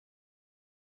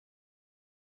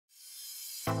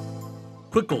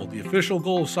Quick Goal, the official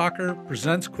goal of soccer,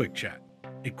 presents Quick Chat,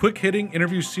 a quick-hitting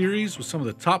interview series with some of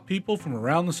the top people from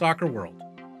around the soccer world.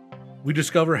 We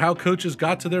discover how coaches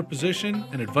got to their position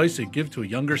and advice they give to a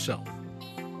younger self.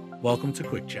 Welcome to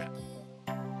Quick Chat.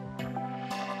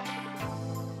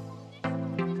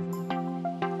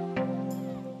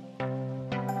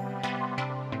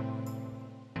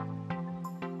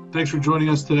 Thanks for joining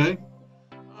us today.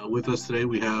 With us today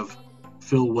we have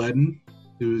Phil Wheddon,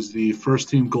 who is the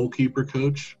first-team goalkeeper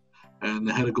coach and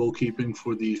the head of goalkeeping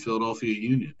for the Philadelphia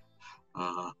Union.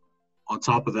 On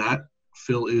top of that,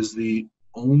 Phil is the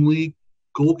only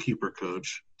goalkeeper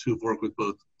coach to have worked with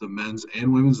both the men's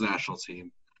and women's national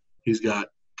team. He's got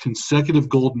consecutive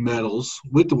gold medals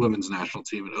with the women's national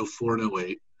team in 04 and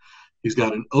 08. He's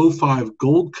got an 05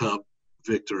 Gold Cup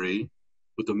victory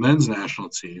with the men's national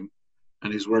team,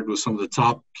 and he's worked with some of the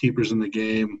top keepers in the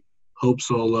game, Hope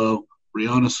Solo,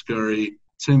 Brianna Scurry,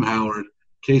 Tim Howard,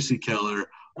 Casey Keller,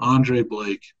 Andre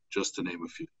Blake, just to name a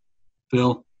few.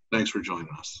 Phil, thanks for joining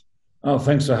us. Oh,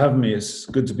 thanks for having me. It's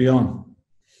good to be on.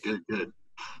 Good.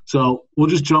 So we'll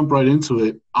just jump right into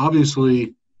it.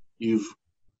 Obviously, you've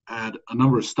had a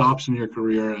number of stops in your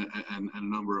career and a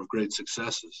number of great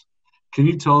successes. Can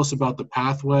you tell us about the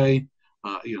pathway,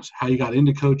 how you got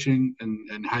into coaching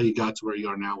and how you got to where you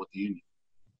are now with the Union?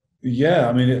 Yeah,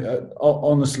 I mean,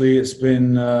 honestly, it's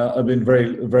been I've been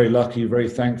very, very lucky, very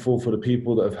thankful for the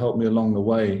people that have helped me along the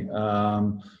way.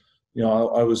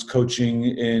 I was coaching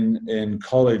in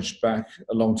college back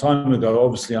a long time ago.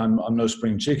 Obviously, I'm no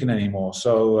spring chicken anymore.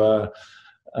 So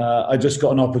I just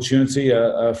got an opportunity.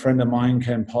 A friend of mine,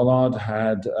 Ken Pollard,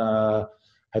 had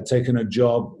taken a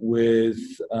job with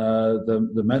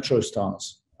the Metro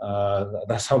Stars.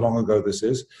 That's how long ago this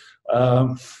is.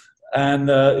 And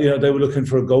they were looking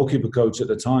for a goalkeeper coach at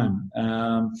the time.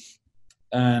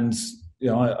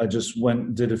 I just went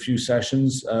and did a few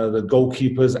sessions. The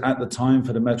goalkeepers at the time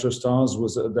for the Metro Stars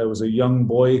there was a young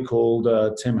boy called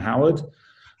Tim Howard,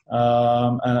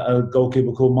 and a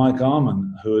goalkeeper called Mike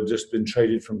Arman, who had just been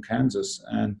traded from Kansas.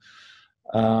 And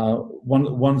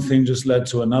one thing just led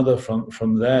to another.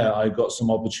 From there, I got some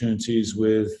opportunities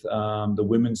with the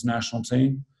women's national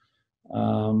team.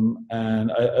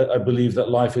 And I believe that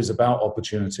life is about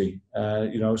opportunity,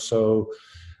 so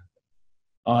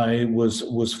I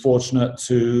was fortunate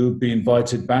to be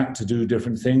invited back to do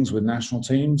different things with national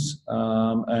teams,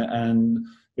 and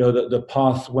the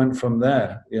path went from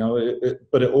there,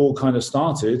 but it all kind of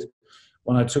started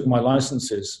when I took my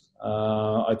licenses.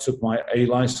 I took my A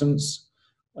license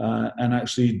and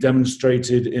actually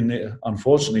demonstrated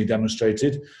unfortunately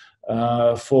demonstrated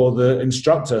for the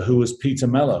instructor, who was Peter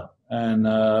Meller. And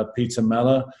Peter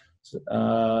Meller,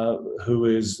 who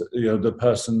is the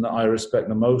person that I respect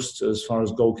the most as far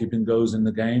as goalkeeping goes in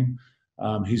the game.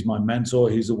 He's my mentor.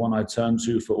 He's the one I turn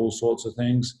to for all sorts of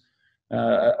things.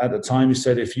 At the time, he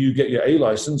said, "If you get your A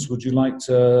license, would you like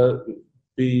to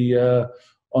be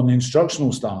on the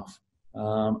instructional staff?"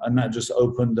 And that just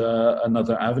opened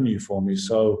another avenue for me.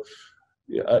 So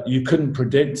you couldn't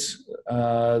predict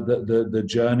the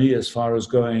journey as far as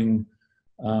going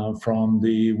from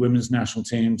the women's national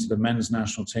team to the men's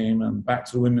national team and back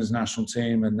to the women's national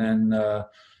team. And then,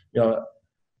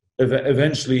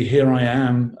 eventually here I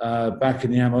am back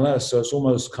in the MLS. So it's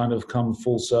almost kind of come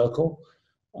full circle.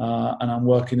 And I'm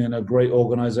working in a great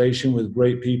organization with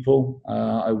great people.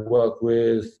 I work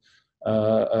with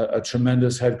a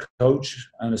tremendous head coach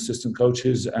and assistant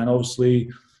coaches. And obviously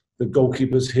the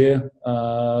goalkeepers here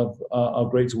are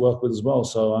great to work with as well.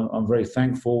 So I'm very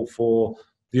thankful for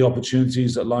the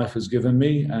opportunities that life has given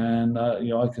me, and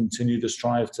I continue to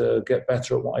strive to get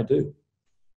better at what I do.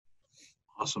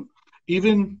 Awesome.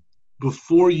 Even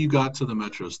before you got to the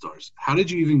Metro Stars, how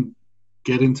did you even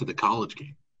get into the college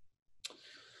game?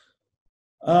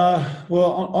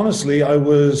 Well, honestly, I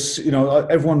was,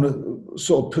 everyone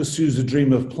sort of pursues the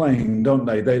dream of playing, don't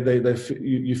they?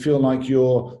 You feel like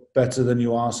you're better than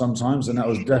you are sometimes, and that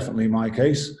was definitely my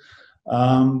case.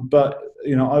 But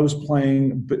I was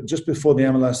playing just before the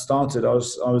MLS started. I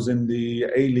was in the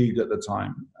A League at the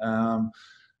time, and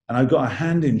I got a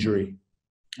hand injury.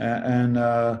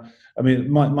 My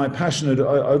passion I'd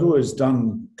always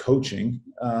done coaching.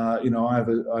 I have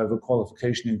a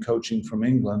qualification in coaching from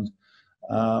England,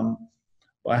 but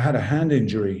I had a hand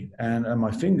injury, and my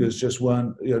fingers just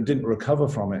didn't recover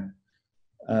from it.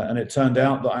 And it turned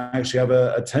out that I actually have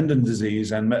a tendon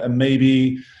disease, and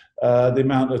maybe the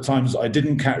amount of times I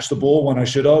didn't catch the ball when I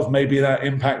should have, maybe that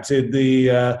impacted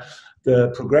the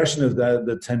progression of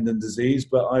the tendon disease.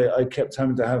 But I kept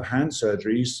having to have hand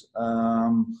surgeries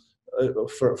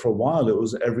for a while. It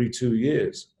was every 2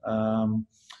 years.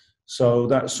 So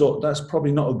that's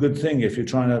probably not a good thing if you're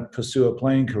trying to pursue a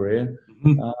playing career.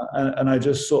 Mhm. And I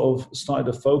just sort of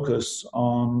started to focus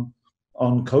on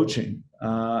coaching,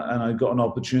 and I got an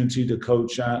opportunity to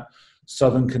coach at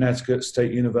Southern Connecticut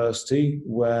State University,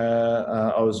 where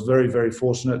I was very, very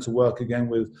fortunate to work again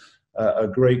with a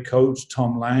great coach,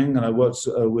 Tom Lang, and I worked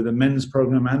with the men's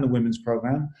program and the women's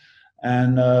program,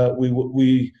 and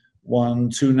we won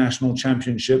 2 national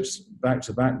championships back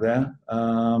to back there,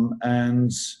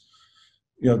 and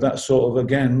that sort of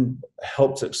again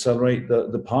helped accelerate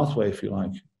the pathway, if you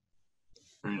like.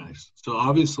 Very nice. So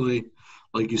obviously,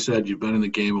 like you said, you've been in the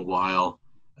game a while,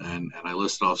 and I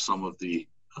listed off some of the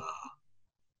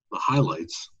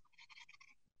highlights.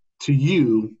 To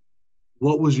you,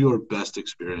 what was your best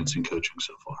experience in coaching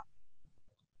so far?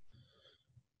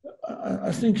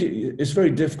 I think it's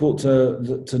very difficult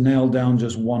to nail down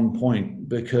just one point,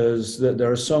 because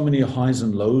there are so many highs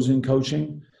and lows in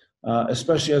coaching,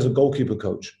 especially as a goalkeeper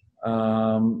coach,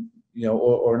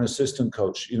 or an assistant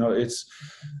coach. It's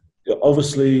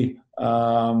obviously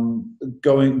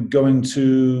going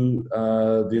to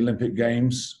the Olympic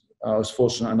Games. I was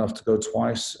fortunate enough to go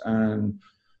twice, and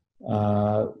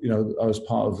I was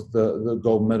part of the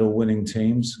gold medal winning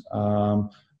teams.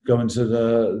 Going to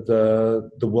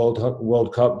the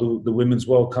World Cup, the Women's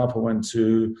World Cup, I went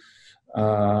to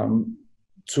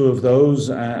 2 of those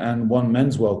and 1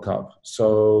 Men's World Cup.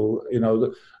 So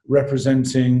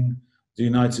representing the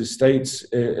United States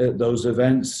at those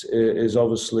events is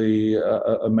obviously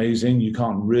amazing. You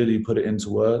can't really put it into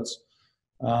words.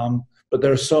 But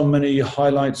there are so many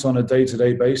highlights on a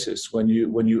day-to-day basis when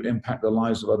you impact the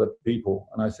lives of other people.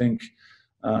 And I think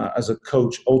as a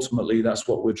coach, ultimately, that's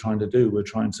what we're trying to do. We're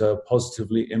trying to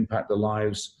positively impact the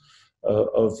lives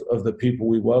of the people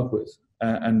we work with.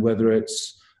 And whether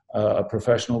it's a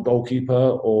professional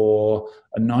goalkeeper or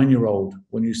a 9-year-old,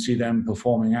 when you see them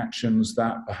performing actions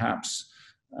that perhaps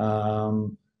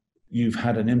you've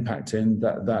had an impact in,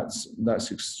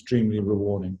 that's extremely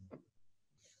rewarding.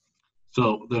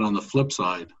 So then on the flip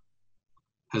side,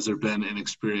 has there been an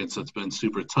experience that's been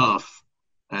super tough,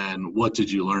 and what did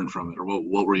you learn from it, or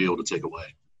what were you able to take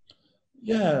away?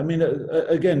 Yeah, I mean,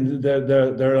 again,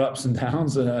 there are ups and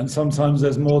downs, and sometimes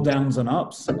there's more downs than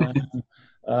ups.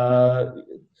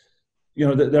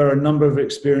 There are a number of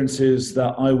experiences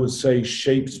that I would say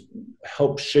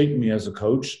helped shape me as a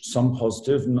coach, some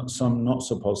positive, some not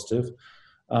so positive.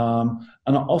 And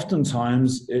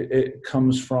oftentimes it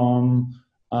comes from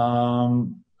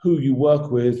who you work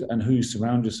with and who you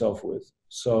surround yourself with.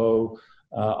 So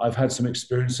I've had some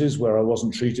experiences where I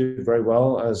wasn't treated very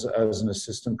well as an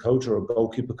assistant coach or a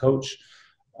goalkeeper coach.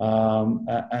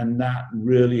 And that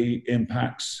really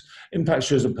impacts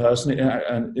you as a person,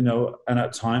 and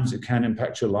at times it can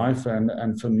impact your life,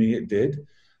 and for me it did.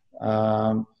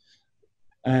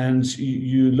 And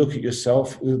you look at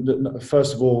yourself.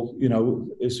 First of all,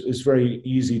 it's very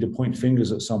easy to point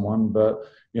fingers at someone, but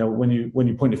when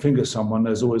you point a finger at someone,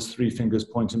 there's always 3 fingers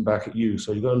pointing back at you.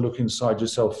 So you've got to look inside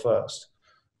yourself first.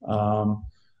 What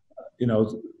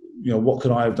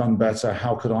could I have done better?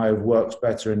 How could I have worked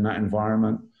better in that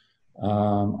environment?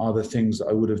 Are there things that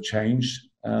I would have changed?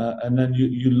 And then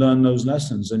you learn those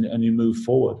lessons and you move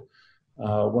forward.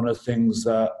 One of the things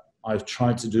that I've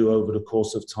tried to do over the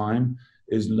course of time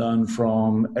is learn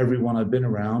from everyone I've been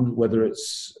around, whether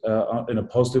it's in a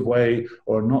positive way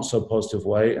or a not so positive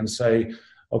way, and say,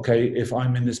 okay, if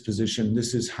I'm in this position,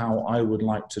 this is how I would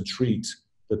like to treat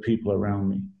the people around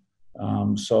me.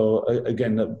 So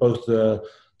again, both the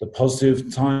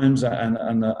positive times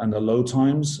and the low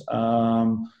times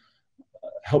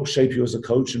help shape you as a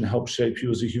coach and help shape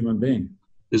you as a human being.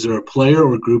 Is there a player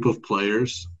or a group of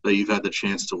players that you've had the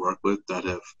chance to work with that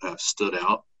have stood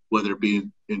out, whether it be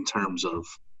in terms of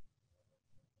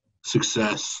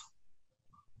success,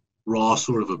 raw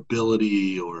sort of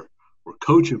ability, or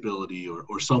coachability,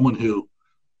 or someone who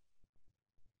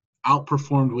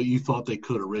outperformed what you thought they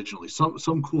could originally?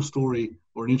 Some cool story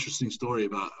or an interesting story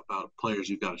about players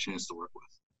you've got a chance to work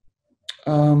with.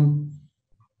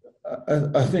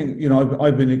 I think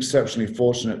I've been exceptionally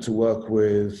fortunate to work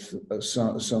with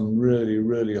some really,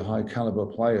 really high caliber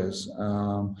players,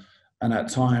 and at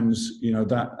times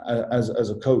that as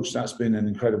a coach, that's been an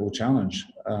incredible challenge.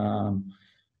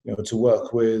 To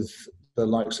work with the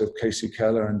likes of Casey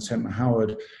Keller and Tim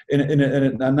Howard,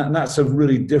 and that's a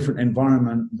really different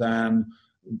environment than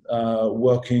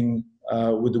working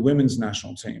with the women's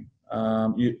national team.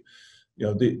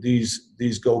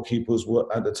 These goalkeepers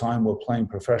at the time were playing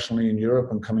professionally in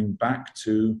Europe and coming back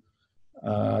to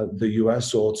the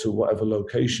US or to whatever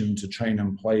location to train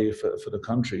and play for the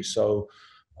country. So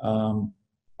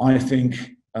I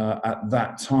think at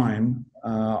that time,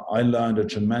 I learned a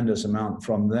tremendous amount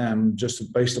from them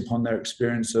just based upon their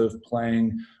experience of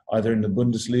playing either in the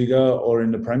Bundesliga or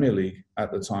in the Premier League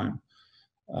at the time.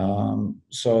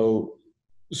 So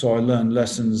I learned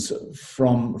lessons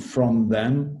from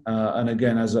them. And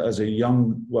again, as a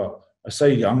young, well, I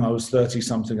say young, I was 30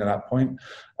 something at that point.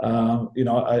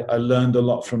 I learned a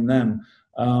lot from them.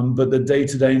 But the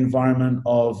day-to-day environment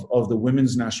of the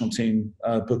women's national team,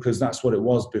 because that's what it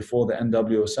was before the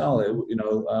NWSL.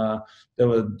 There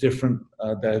were different.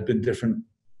 There had been different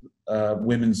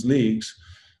women's leagues,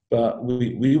 but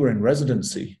we were in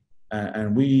residency,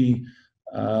 and we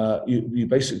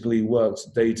basically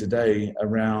worked day to day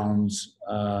around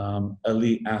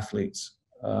elite athletes.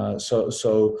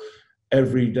 So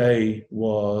every day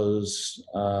was,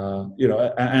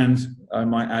 and I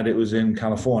might add, it was in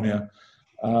California.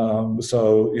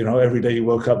 So every day you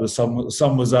woke up, the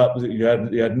sun was up. You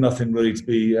had nothing really to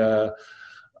be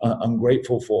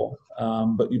ungrateful for.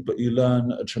 But you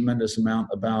learn a tremendous amount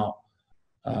about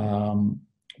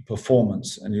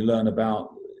performance, and you learn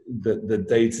about the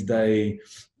day-to-day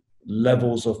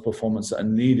levels of performance that are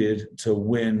needed to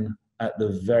win at the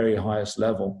very highest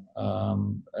level.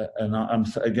 And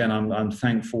I'm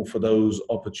thankful for those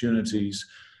opportunities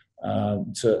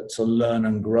to learn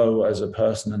and grow as a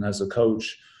person and as a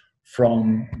coach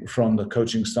from the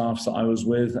coaching staffs that I was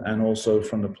with, and also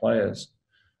from the players.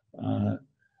 And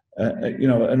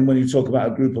when you talk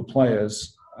about a group of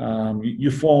players,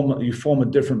 you form a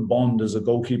different bond as a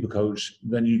goalkeeper coach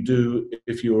than you do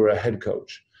if you were a head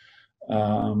coach.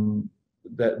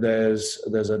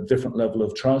 There's a different level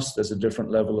of trust. There's a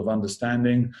different level of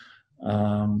understanding.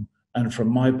 And from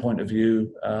my point of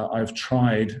view, I've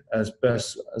tried as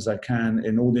best as I can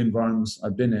in all the environments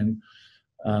I've been in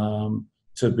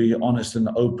to be honest and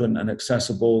open and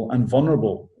accessible and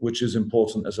vulnerable, which is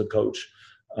important as a coach,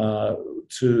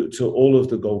 to all of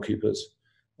the goalkeepers.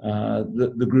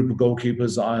 The group of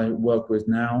goalkeepers I work with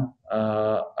now,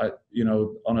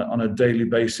 on a daily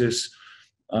basis,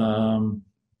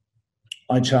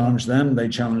 I challenge them, they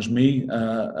challenge me,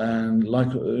 and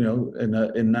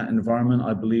in that environment,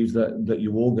 I believe that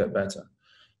you all get better.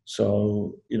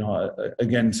 So,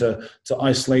 again, to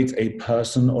isolate a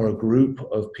person or a group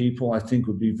of people, I think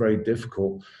would be very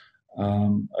difficult.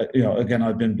 Again,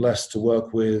 I've been blessed to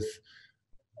work with.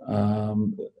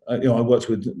 I worked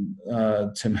with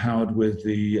Tim Howard with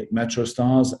the Metro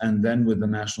Stars, and then with the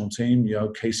national team.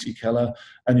 Casey Keller,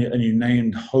 and you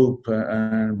named Hope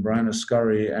and Brianna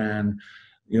Scurry and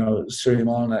Siri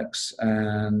Marlex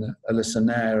and Alyssa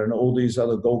Nair and all these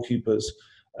other goalkeepers.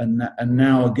 And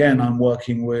now again, I'm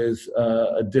working with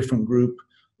a different group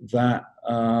that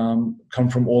come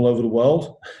from all over the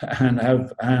world and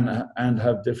have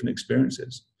different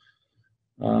experiences.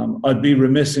 I'd be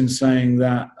remiss in saying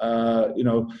that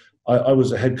I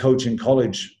was a head coach in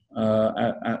college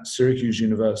at Syracuse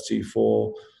University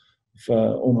for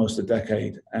almost a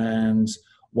decade, and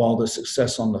while the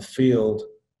success on the field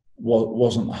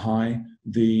wasn't high,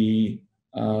 the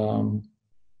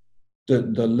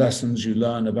lessons you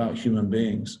learn about human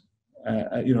beings,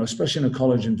 especially in a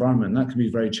college environment, that can be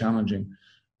very challenging,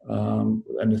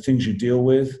 and the things you deal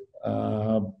with,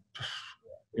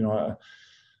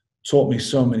 taught me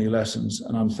so many lessons,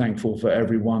 and I'm thankful for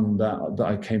everyone that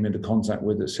I came into contact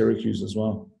with at Syracuse as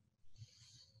well.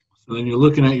 So then you're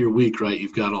looking at your week, right?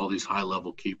 You've got all these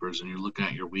high-level keepers, and you're looking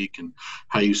at your week and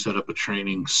how you set up a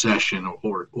training session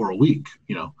or a week.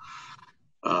 Do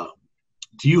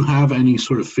you have any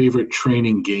sort of favorite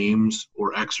training games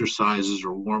or exercises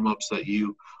or warm-ups that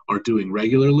you are doing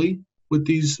regularly with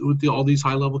all these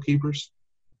high-level keepers?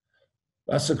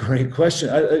 That's a great question.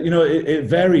 It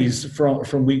varies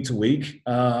from week to week.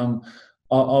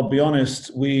 I'll be honest.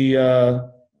 We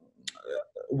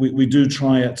do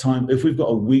try at times. If we've got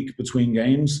a week between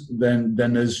games, then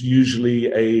there's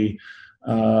usually a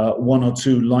one or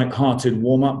two light-hearted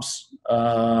warm-ups.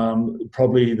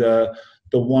 Probably the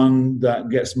one that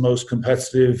gets most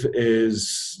competitive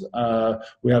is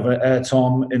we have an air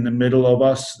tom in the middle of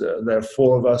us. There are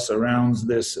four of us around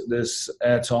this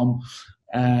air tom.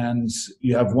 And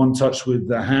you have one touch with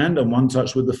the hand and one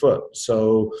touch with the foot.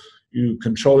 So you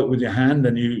control it with your hand,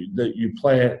 and you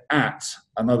play it at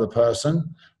another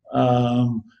person.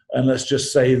 And let's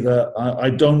just say that I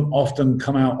don't often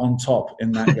come out on top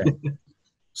in that game.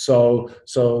 So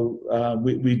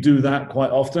we do that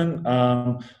quite often.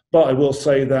 But I will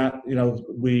say that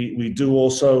we do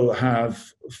also have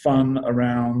fun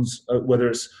around whether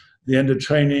it's the end of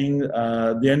training,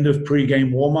 the end of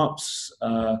pre-game warm-ups.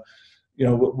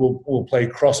 We'll play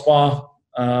crossbar,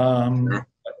 and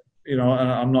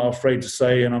I'm not afraid to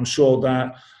say, and I'm sure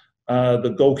that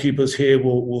the goalkeepers here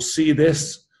will see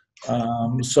this.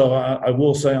 So I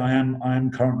will say I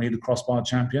am currently the crossbar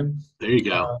champion. There you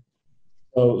go.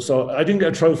 So I didn't get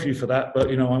a trophy for that, but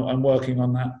I'm working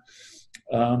on that.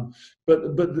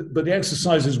 But the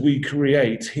exercises we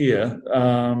create here,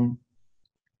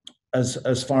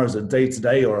 as far as a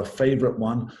day-to-day or a favorite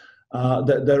one,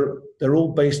 they're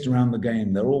all based around the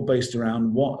game. They're all based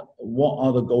around what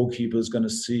are the goalkeepers going to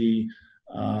see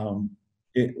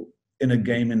in a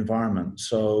game environment.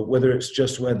 So whether it's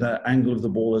just where the angle of the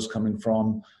ball is coming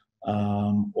from,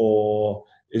 or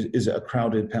is it a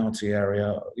crowded penalty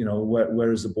area?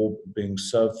 Where is the ball being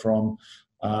served from?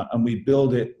 And we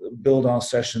build our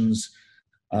sessions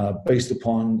based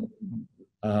upon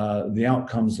the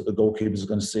outcomes that the goalkeepers are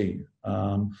going to see.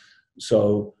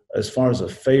 So as far as a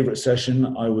favorite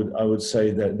session, I would say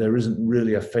that there isn't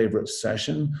really a favorite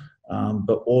session,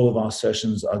 but all of our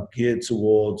sessions are geared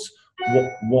towards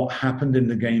what happened in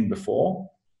the game before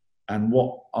and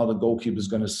what are the goalkeepers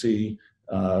going to see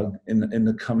in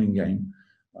the coming game.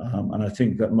 And I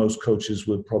think that most coaches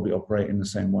would probably operate in the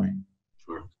same way.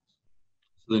 Sure.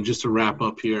 So then just to wrap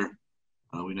up here,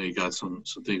 we know you got some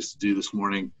things to do this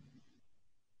morning.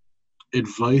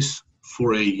 Advice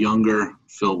for a younger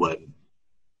Phil Wheddon.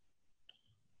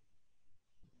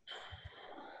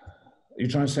 Are you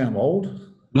trying to say I'm old?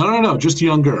 No, just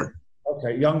younger.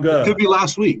 Okay, younger. It could be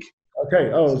last week.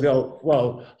 Okay. Oh,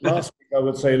 well, last week I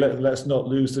would say let's not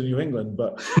lose to New England,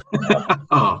 but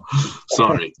oh,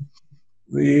 sorry.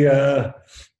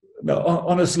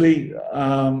 Honestly,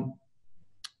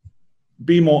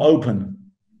 be more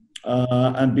open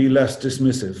and be less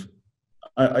dismissive.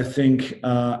 I think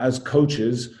as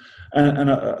coaches, and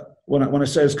when I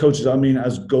say as coaches, I mean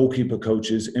as goalkeeper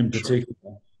coaches in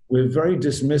particular, we're very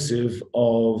dismissive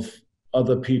of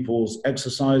other people's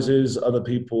exercises, other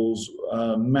people's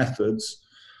methods,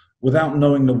 without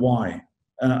knowing the why.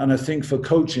 And I think for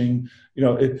coaching,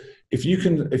 if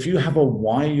you have a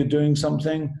why you're doing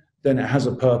something, then it has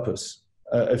a purpose.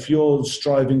 If you're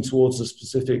striving towards a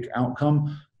specific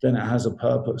outcome, then it has a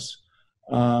purpose.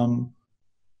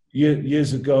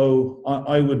 Years ago,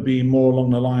 I would be more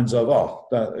along the lines of,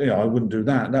 I wouldn't do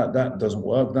that. That doesn't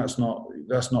work. That's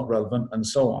not relevant, and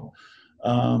so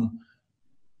on.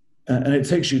 And it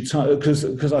takes you time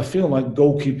because I feel like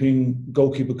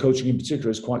goalkeeper coaching in particular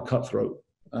is quite cutthroat,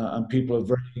 and people are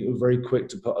very, very quick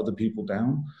to put other people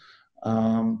down,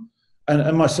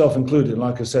 and myself included.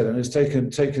 Like I said, and it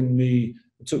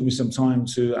took me some time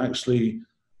to actually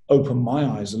open my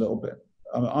eyes a little bit.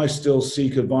 I still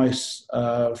seek advice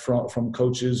from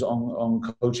coaches on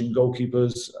coaching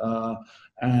goalkeepers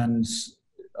and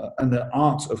the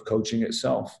art of coaching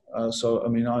itself. So, I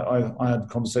mean, I had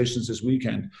conversations this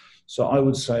weekend. So I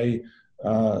would say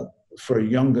for a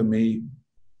younger me,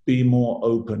 be more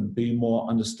open, be more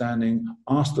understanding,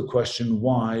 ask the question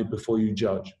why before you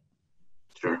judge.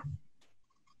 Sure.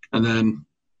 And then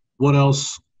what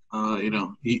else,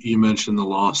 you mentioned the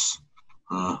loss.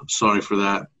 Sorry for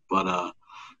that. But,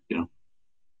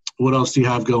 what else do you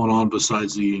have going on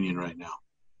besides the union right now?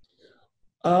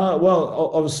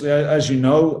 Well, obviously, as you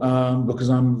know, because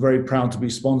I'm very proud to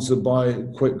be sponsored by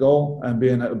Kwik Goal and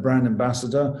being a brand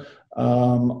ambassador,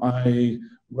 I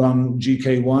run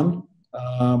GK1.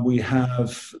 We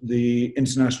have the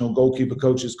International Goalkeeper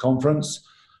Coaches Conference.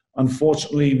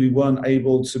 Unfortunately, we weren't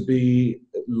able to be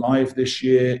live this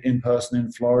year in person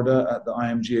in Florida at the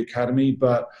IMG Academy,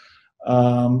 but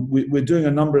we're doing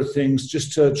a number of things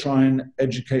just to try and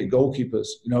educate goalkeepers.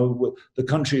 The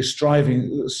country is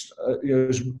striving,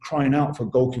 is crying out for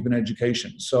goalkeeping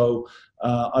education. So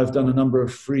I've done a number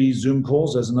of free Zoom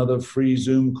calls. There's another free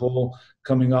Zoom call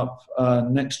coming up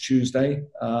next Tuesday,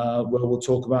 where we'll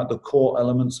talk about the core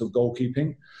elements of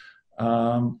goalkeeping.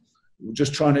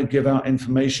 Just trying to give out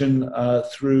information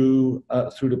through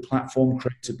the platform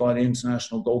created by the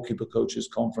International Goalkeeper Coaches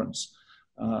Conference.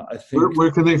 I think. Where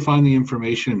can they find the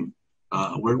information?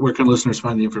 Where can listeners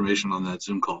find the information on that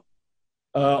Zoom call?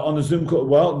 On the Zoom call,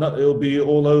 well, it'll be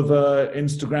all over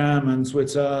Instagram and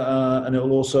Twitter, and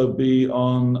it'll also be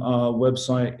on our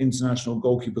website,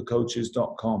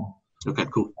 internationalgoalkeepercoaches.com. Okay,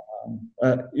 cool.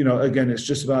 Again, it's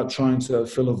just about trying to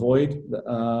fill a void,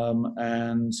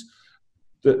 and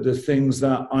the things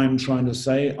that I'm trying to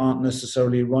say aren't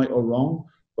necessarily right or wrong,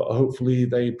 but hopefully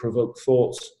they provoke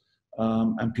thoughts.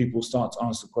 And people start to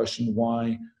ask the question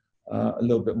why a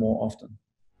little bit more often.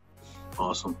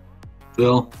 Awesome.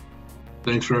 Phil,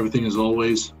 thanks for everything as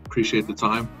always. Appreciate the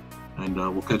time, and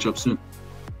we'll catch up soon.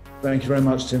 Thank you very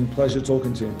much, Tim. Pleasure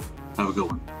talking to you. Have a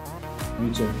good one.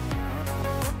 You too.